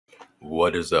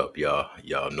What is up, y'all?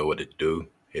 Y'all know what to do.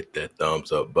 Hit that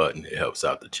thumbs up button. It helps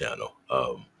out the channel.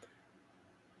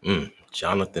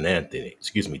 John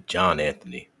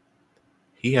Anthony.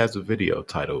 He has a video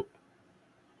titled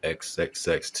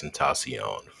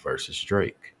XXXTentacion versus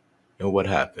Drake. And what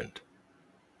happened?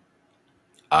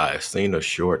 I seen a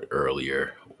short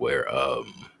earlier where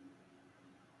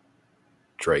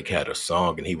Drake had a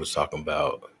song and he was talking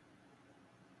about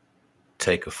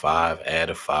take a 5, add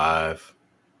a 5.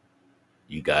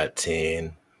 You got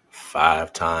 10,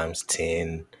 5 times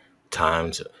 10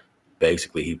 times.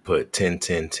 Basically, he put 10,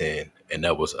 10, 10. And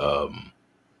that was the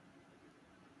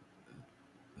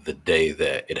day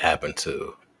that it happened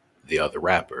to the other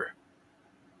rapper.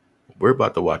 We're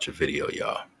about to watch a video,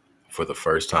 y'all, for the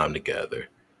first time together.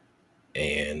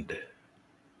 And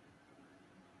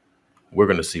we're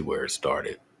going to see where it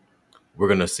started. We're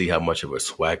going to see how much of a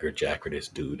swagger jacker this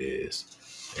dude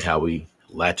is and how he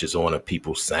latches on to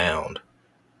people's sound.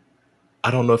 I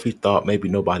don't know if he thought maybe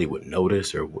nobody would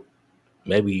notice, or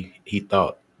maybe he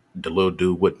thought the little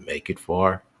dude wouldn't make it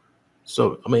far.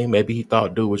 So, I mean, maybe he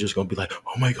thought dude was just going to be like,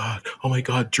 oh my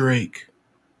God, Drake.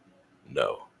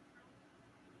 No.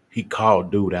 He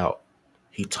called dude out.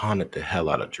 He taunted the hell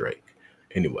out of Drake.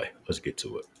 Anyway, let's get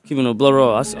to it. Keeping a blood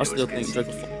roll, I still think Drake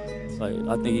is like,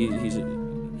 I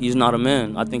think he's not a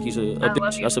man. I think he's a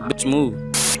bitch. That's a bitch move.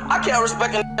 I can't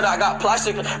respect a that I got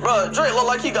plastic. Bro, Drake look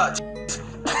like he got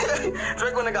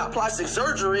Drake when they got plastic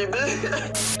surgery,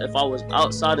 bitch. If I was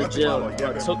outside of jail,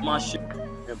 bro, took my shit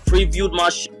and previewed my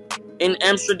shit in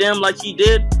Amsterdam like he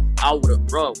did, I would have,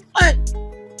 bro. What?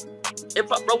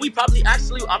 Bro, I probably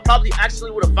actually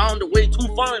would have found a way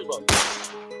to find, bro.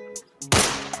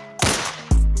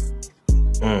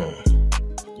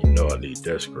 You know I need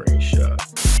that screenshot.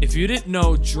 If you didn't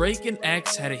know, Drake and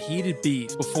X had a heated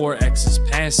beef before X's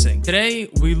passing. Today,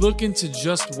 we look into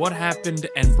just what happened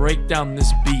and break down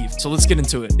this beef. So let's get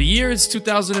into it. The year is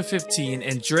 2015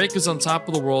 and Drake is on top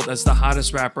of the world as the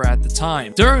hottest rapper at the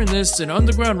time. During this, an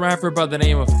underground rapper by the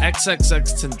name of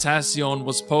XXXTentacion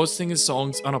was posting his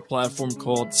songs on a platform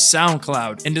called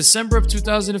SoundCloud. In December of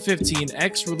 2015,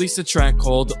 X released a track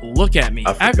called Look At Me.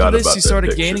 After this, he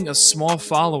started gaining a small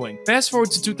following. Fast forward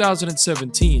to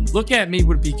 2017, Look At Me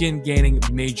would begin gaining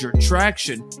major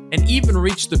traction and even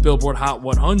reached the Billboard Hot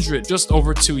 100 just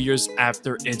over 2 years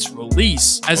after its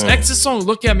release. As X's song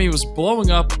Look At Me was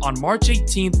blowing up, on March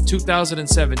 18th,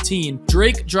 2017,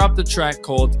 Drake dropped a track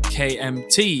called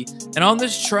KMT. And on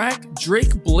this track,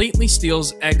 Drake blatantly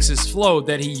steals X's flow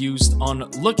that he used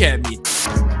on Look At Me.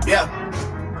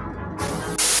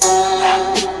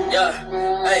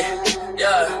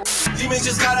 Demons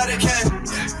just got out of can.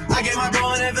 I get my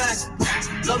bro in advance.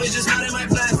 Love is just not in my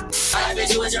plans. I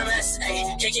bet you was your mess. Hey,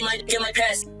 can't keep my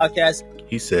past. Okay.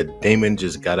 He said, Damon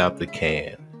just got out the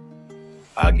can.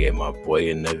 I get my boy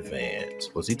in advance.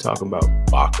 Was he talking about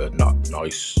Baka? Not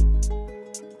nice.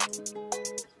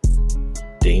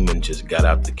 Damon just got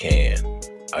out the can.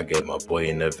 I get my boy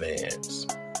in advance.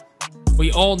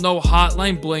 We all know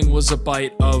Hotline Bling was a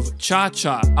bite of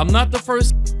Cha-Cha. I'm not the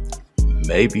first.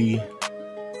 Maybe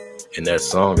in that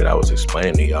song that I was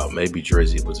explaining to y'all, maybe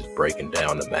Drizzy was just breaking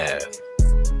down the math.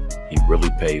 He really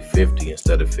paid 50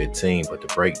 instead of 15, but the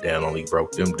breakdown only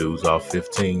broke them dudes off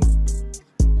 15.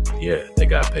 Yeah, they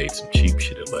got paid some cheap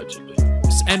shit allegedly.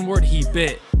 This N-word he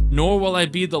bit, nor will I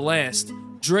be the last.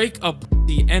 Drake up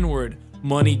the N-word.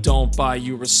 Money don't buy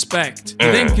you respect. He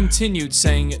then continued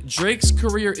saying, Drake's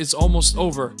career is almost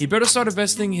over. He better start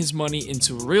investing his money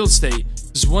into real estate,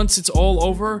 because once it's all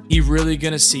over, he really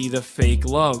gonna see the fake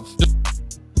love.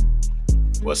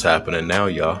 What's happening now,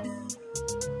 y'all?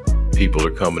 People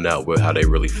are coming out with how they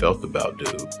really felt about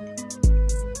dude.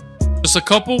 Just a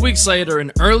couple weeks later,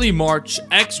 in early March,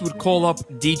 X would call up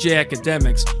DJ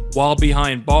Academics while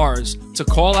behind bars to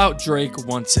call out Drake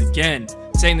once again,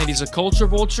 saying that he's a culture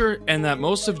vulture and that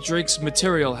most of Drake's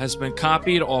material has been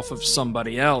copied off of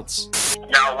somebody else.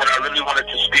 Now, what I really wanted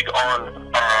to speak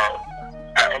on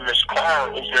in this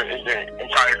call is the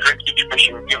entire Drake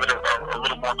situation, give it a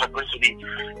little more publicity,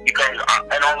 because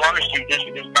in all honesty, this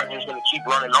guy is going to keep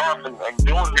running off and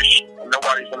doing this shit, and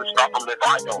nobody's going to stop him if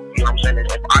I don't. You know what I'm saying?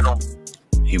 If I don't.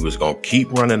 He was going to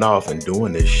keep running off and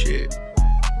doing this shit.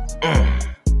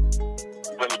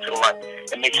 Bring it to life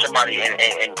and make somebody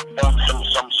and form some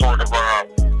sort of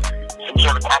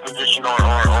opposition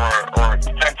or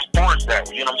defense towards that.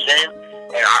 You know what I'm saying?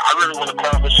 And I really want to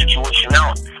call this situation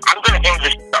out. I'm going to end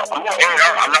this out. I'm going to end it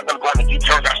out. I'm not going to go into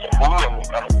details as to who I'm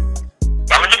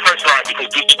in the first line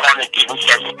because Beach Partner even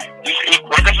says it.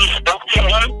 Whether he spoke to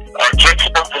him or Drake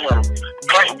spoke to him,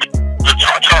 playing the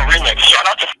Cha-Cha remix. Shout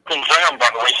out to fucking Graham,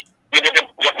 by the way.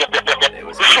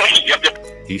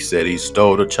 He said he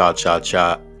stole the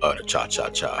cha-cha-cha, the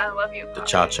cha-cha-cha. I love you. The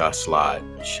cha-cha slide.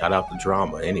 Shout out the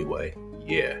drama anyway.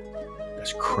 Yeah,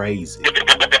 that's crazy.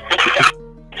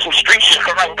 Some street shit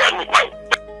like that, like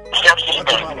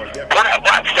self-sustain.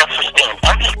 What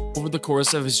self-sustain? Over the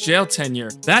course of his jail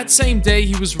tenure. That same day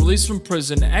he was released from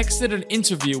prison, X did an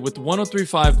interview with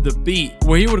 103.5 The Beat,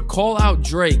 where he would call out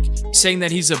Drake, saying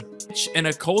that he's a bitch and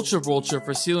a culture vulture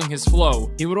for stealing his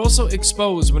flow. He would also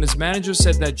expose when his manager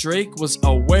said that Drake was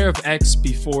aware of X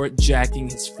before jacking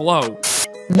his flow.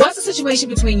 What's the situation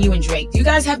between you and Drake? Do you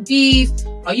guys have beef?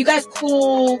 Are you guys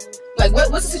cool? Like, what's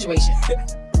the situation?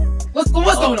 What's going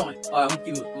on? I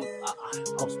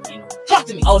was, Talk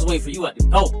to me. I was waiting for you at the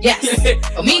door. Yes.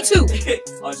 Me too.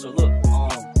 Alright, so look,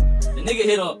 the nigga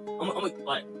hit up.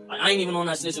 I ain't even on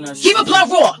that snitching that shit. Keep it plug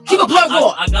raw. Keep it plug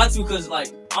raw. I got to, cause like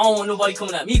I don't want nobody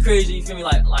coming at me crazy. You feel me?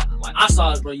 Like I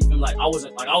saw it, bro. You feel me? Like I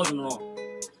wasn't in the wrong.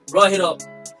 Bro hit up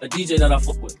a DJ that I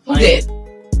fuck with. Who did?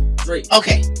 Drake.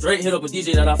 Okay. Drake hit up a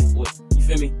DJ that I fuck with. You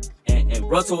feel me? And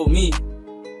bro told me,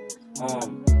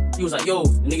 he was like, yo,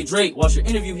 the nigga Drake watched your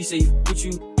interview. He said he with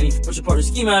you and he put your part of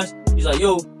ski mask. He's like,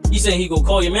 yo, he said he go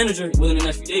call your manager within the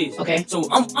next few days. Okay. So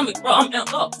I'm amped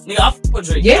up. Nigga, I fuck with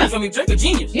Drake. Yeah. You feel me? Drake a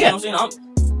genius. Yeah. You know what I'm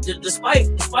saying?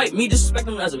 Despite me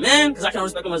disrespecting him as a man, because I can't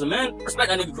respect him as a man, respect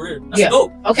that nigga career. That's a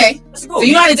GOAT. Okay. That's a GOAT. So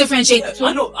you know how to differentiate the two?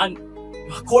 I know.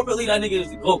 Corporately, that nigga is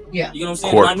the GOAT. Yeah. You know what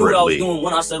I'm saying? And I knew what I was doing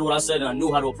when I said what I said, and I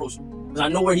knew how to approach him. Because I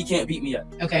know where he can't beat me at.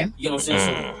 Okay. You know what I'm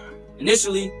saying? So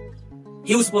initially,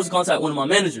 he was supposed to contact one of my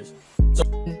managers. So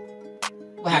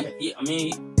what happened? He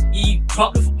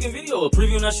dropped the fucking video of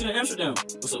previewing that shit in Amsterdam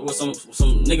with some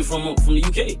nigga from the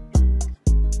UK.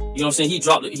 You know what I'm saying? He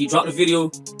dropped the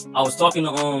video. I was talking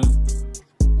to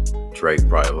Drake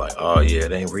probably like, oh yeah,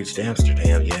 it ain't reached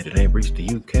Amsterdam yet. It ain't reached the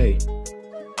UK.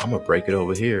 I'm gonna break it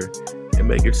over here and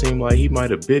make it seem like he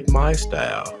might have bit my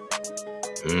style.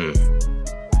 I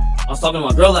was talking to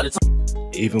my girl at the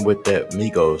time. Even with that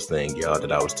Migos thing, y'all,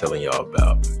 that I was telling y'all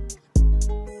about,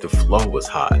 the flow was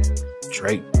hot.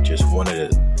 Drake just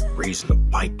wanted a reason to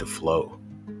bite the flow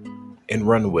and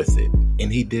run with it,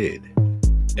 and he did,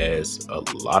 as a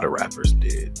lot of rappers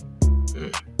did.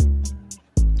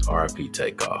 R.I.P.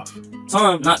 Takeoff.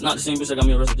 Time, not the same bitch that got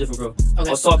me arrested, different girl. Okay.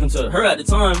 I was talking to her at the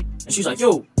time, and she was like,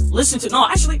 yo, listen to, no,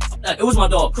 actually, it was my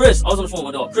dog, Chris. I was on the phone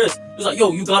with my dog, Chris. He was like,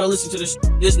 yo, you gotta listen to this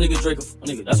nigga Drake,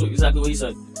 nigga. That's exactly what he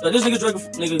said. Like, this nigga Drake,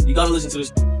 nigga, you gotta listen to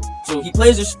this. So he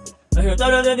plays this, I hear,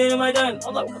 da-da-da-da-da-da-da.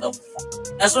 I'm like, what the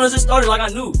fuck? As soon as it started, like, I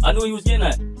knew he was getting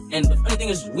that. And the funny thing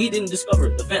is, we didn't discover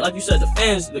it. Like you said, the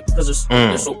fans, because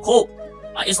they're so cold,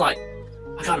 it's like,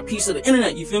 I got a piece of the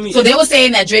internet, you feel me? So they were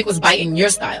saying that Drake was biting your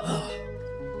style.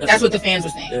 That's what the fans were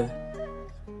saying.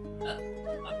 Yeah.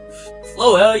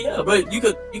 Flow, hell yeah, bro. You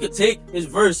could take his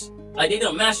verse, like they did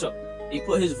a mashup. They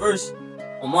put his verse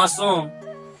on my song,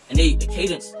 and the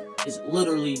cadence is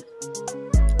literally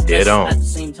dead on at the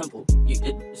same tempo.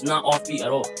 It's not offbeat at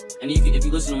all. And if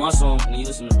you listen to my song and you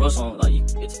listen to Bruh's song, like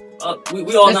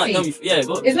we all not dumb. Yeah,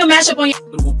 go. It's no mashup on your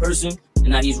beautiful person,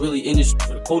 and that he's really in this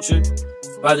for the culture.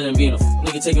 Rather than being a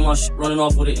nigga taking my shit, running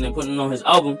off with it, and then putting it on his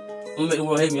album, I'm gonna make the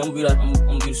world hate me. I'm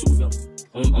gonna be the super villain.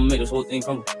 I'm gonna make this whole thing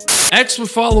crumble. X would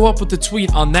follow up with a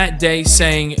tweet on that day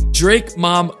saying, Drake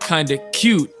mom kinda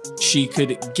cute, she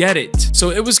could get it. So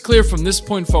it was clear from this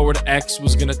point forward, X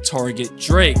was gonna target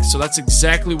Drake. So that's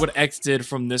exactly what X did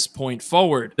from this point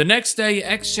forward. The next day,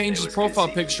 X changed his profile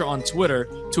picture on Twitter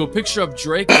to a picture of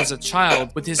Drake as a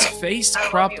child with his face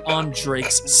cropped on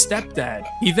Drake's stepdad.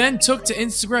 He then took to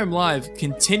Instagram Live,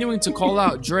 continuing to call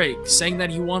out Drake, saying that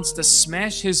he wants to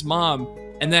smash his mom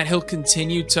and that he'll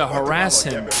continue to harass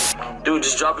him. Dude,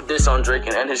 just drop a diss on Drake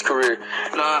and end his career.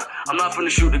 Nah, I'm not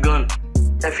finna shoot the gun.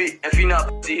 If he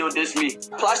not, he'll diss me.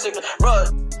 Plastic, bro.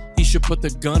 He should put the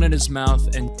gun in his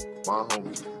mouth and my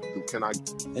homie, can I?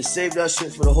 And save that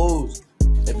shit for the hoes.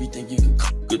 Everything you can.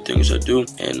 Good things I do,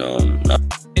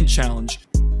 and challenge.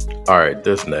 All right,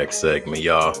 this next segment,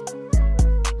 y'all.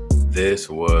 This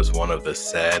was one of the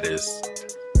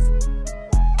saddest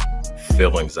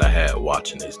feelings I had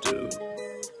watching this dude.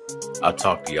 I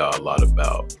talked to y'all a lot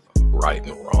about right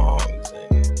and wrongs,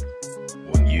 and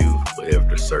when you've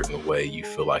lived a certain way, you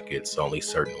feel like it's only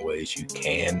certain ways you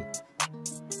can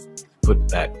put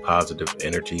back positive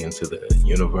energy into the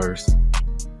universe.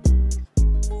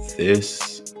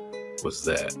 This was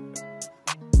that.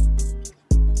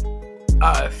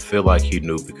 I feel like he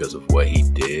knew because of what he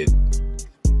did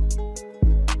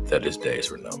that his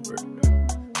days were numbered.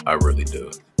 I really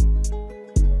do.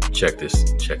 Check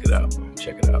it out.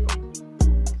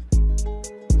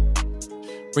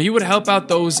 where he would help out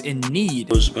those in need.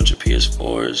 There was a bunch of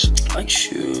PS4s, like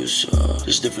shoes,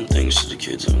 just different things to the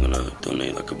kids. I'm gonna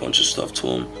donate like a bunch of stuff to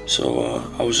them. So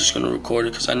I was just gonna record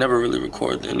it because I never really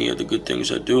record any of the good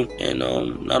things I do. And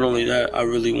not only that, I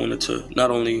really wanted to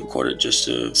not only record it just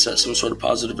to set some sort of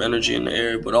positive energy in the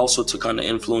air, but also to kind of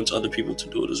influence other people to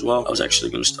do it as well. I was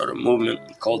actually gonna start a movement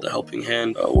called The Helping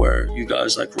Hand, where you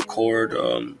guys like record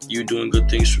you doing good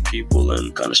things for people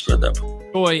and kind of spread that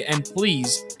joy. And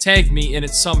please tag me in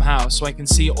it somehow so I can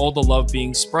see all the love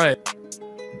being spread.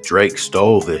 Drake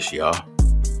stole this, y'all.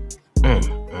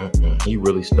 He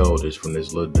really stole this from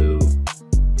this little dude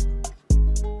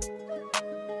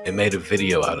and made a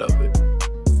video out of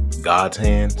it. God's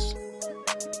hands,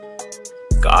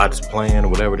 God's plan,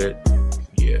 whatever that.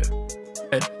 Yeah.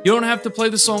 You don't have to play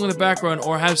the song in the background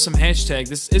or have some hashtag.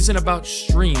 This isn't about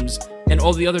streams and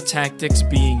all the other tactics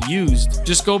being used.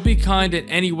 Just go be kind in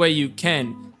any way you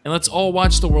can, and let's all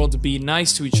watch the world be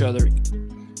nice to each other.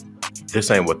 This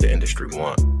ain't what the industry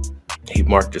want. He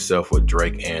marked himself with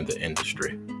Drake and the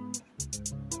industry.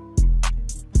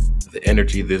 The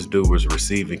energy this dude was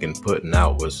receiving and putting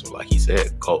out was, like he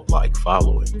said, cult-like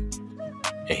following.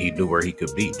 And he knew where he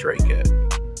could beat Drake at.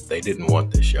 They didn't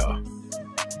want this, y'all.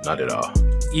 Not at all.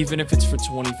 Even if it's for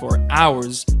 24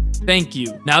 hours, thank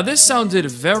you. Now this sounded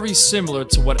very similar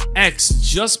to what X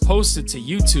just posted to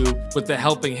YouTube with the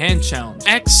Helping Hand challenge.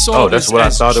 X saw this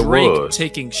as Drake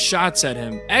taking shots at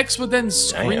him. X would then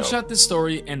screenshot the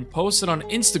story and post it on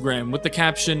Instagram with the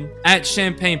caption,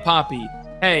 @ChampagnePoppy.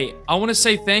 Hey, I want to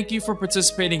say thank you for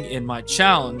participating in my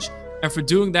challenge and for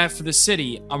doing that for the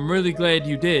city. I'm really glad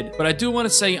you did. But I do want to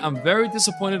say I'm very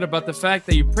disappointed about the fact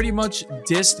that you pretty much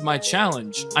dissed my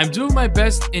challenge. I'm doing my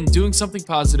best in doing something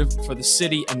positive for the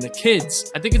city and the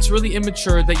kids. I think it's really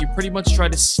immature that you pretty much try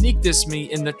to sneak diss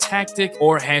me in the tactic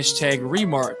or hashtag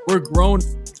remark. We're grown.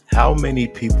 How many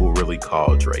people really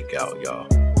call Drake out, y'all?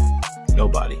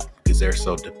 Nobody, because they're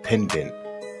so dependent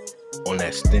on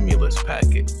that stimulus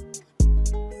packet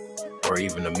or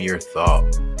even a mere thought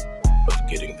of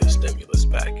getting the stimulus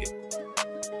packet.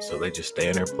 So they just stay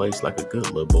in their place like a good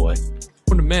little boy.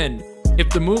 Men, if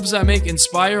the moves I make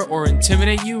inspire or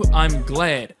intimidate you, I'm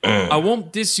glad. I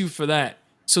won't diss you for that.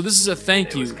 So this is a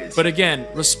thank you. But again,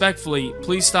 respectfully,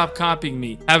 please stop copying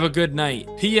me. Have a good night.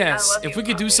 P.S. If we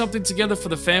could do something together for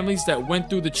the families that went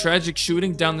through the tragic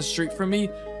shooting down the street from me,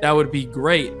 that would be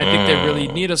great. I think they really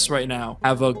need us right now.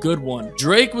 Have a good one.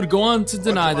 Drake would go on to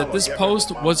deny that this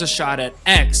post was a shot at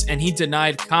X, and he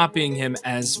denied copying him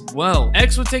as well.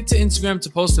 X would take to Instagram to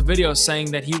post a video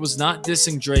saying that he was not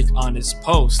dissing Drake on his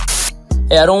post.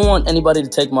 Hey, I don't want anybody to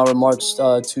take my remarks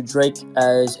to Drake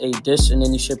as a diss in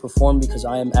any shape or form because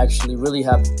I am actually really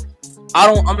happy.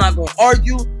 I'm not gonna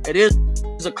argue.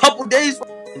 It's a couple days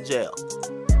in jail.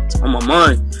 It's on my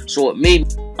mind. So it made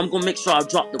me, I'm gonna make sure I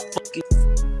drop the fucking.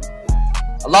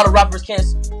 A lot of rappers can't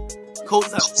code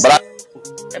out, but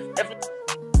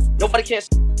if nobody can't,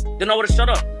 then I would've shut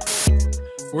up.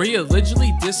 Where he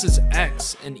allegedly disses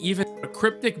X and even a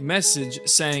cryptic message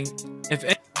saying, if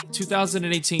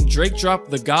 2018, Drake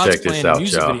dropped the God's Plan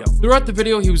music video. Throughout the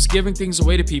video, he was giving things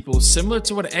away to people, similar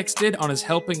to what X did on his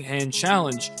Helping Hand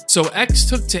challenge. So X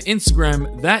took to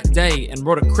Instagram that day and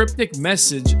wrote a cryptic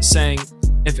message saying,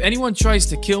 if anyone tries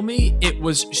to kill me, it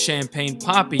was Champagne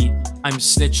Poppy. I'm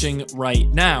snitching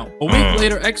right now. A week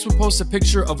later, X would post a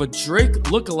picture of a Drake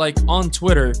lookalike on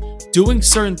Twitter doing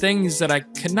certain things that I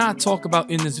cannot talk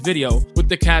about in this video with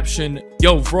the caption,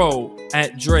 yo bro,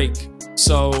 @Drake.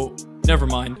 So never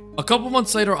mind. A couple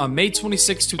months later, on May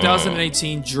 26,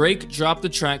 2018, Drake dropped a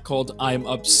track called I'm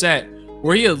Upset,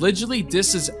 where he allegedly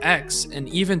disses X and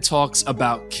even talks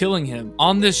about killing him.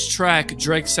 On this track,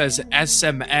 Drake says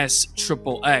SMS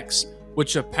XXX,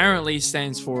 which apparently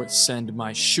stands for Send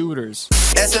My Shooters.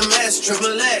 SMS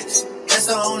XXX. That's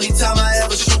the only time I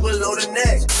ever shoot below the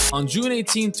neck. On June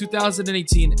 18,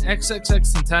 2018,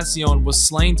 XXXTentacion was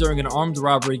slain during an armed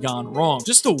robbery gone wrong.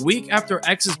 Just a week after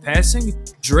X's passing,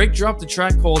 Drake dropped a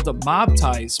track called Mob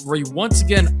Ties, where he once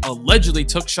again allegedly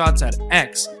took shots at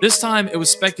X. This time, it was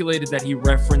speculated that he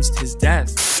referenced his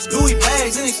death. Louis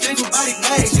bags in exchange for body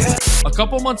bags, yeah. A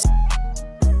couple months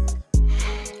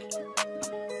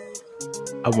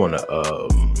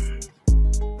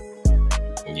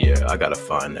yeah, I gotta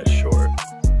find that short.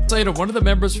 Later, one of the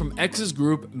members from X's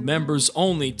group, Members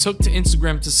Only, took to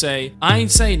Instagram to say, I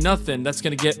ain't saying nothing that's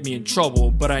gonna get me in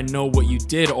trouble, but I know what you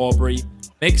did, Aubrey.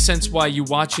 Makes sense why you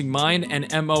watching mine and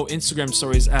MO Instagram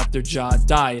stories after Ja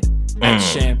died. At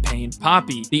Champagne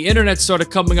Poppy. The internet started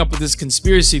coming up with this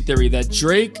conspiracy theory that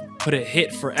Drake put a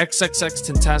hit for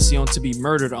XXXTentacion to be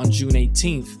murdered on June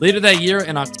 18th. Later that year,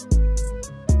 in October,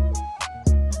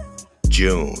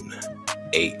 June.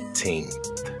 18th.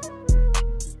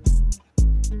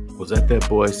 Was that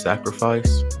boy's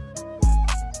sacrifice?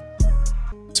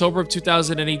 October of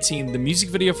 2018, the music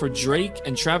video for Drake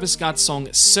and Travis Scott's song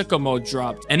Sicko Mode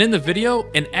dropped. And in the video,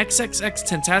 an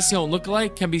XXXTentacion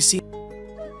lookalike can be seen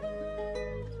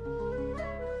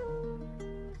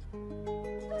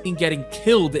getting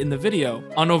killed in the video.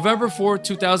 On November 4,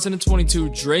 2022,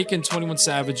 Drake and 21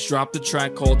 Savage dropped a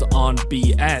track called On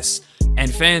BS,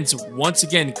 and fans once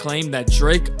again claimed that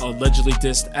Drake allegedly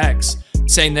dissed X,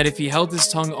 saying that if he held his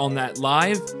tongue on that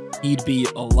live, he'd be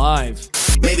alive.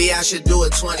 Maybe I should do a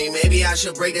 20, maybe I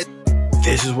should break it.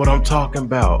 This is what I'm talking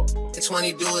about.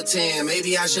 20, do a 10,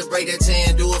 maybe I should break a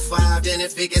 10, do a 5, then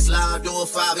if it gets loud, do a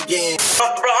 5 again.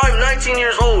 Bro, I'm 19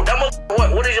 years old. That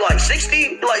motherfucker, what is he, like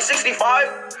 60? Like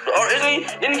 65? Or isn't he?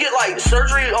 Didn't he get like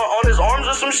surgery on his arms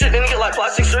or some shit? Didn't he get like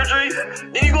plastic surgery?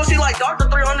 Then you go see like Dr.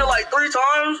 300 like 3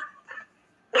 times?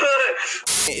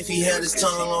 If he held his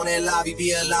tongue on that live, he'd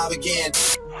be alive again.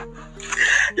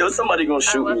 Yo, somebody gonna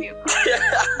shoot me.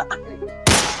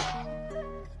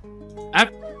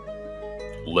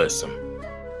 Listen,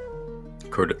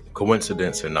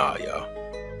 coincidence or not, y'all?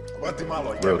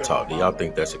 Real talk, do y'all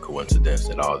think that's a coincidence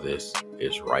that all this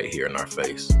is right here in our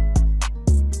face?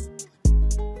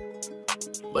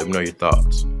 Let me know your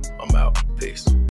thoughts. I'm out. Peace.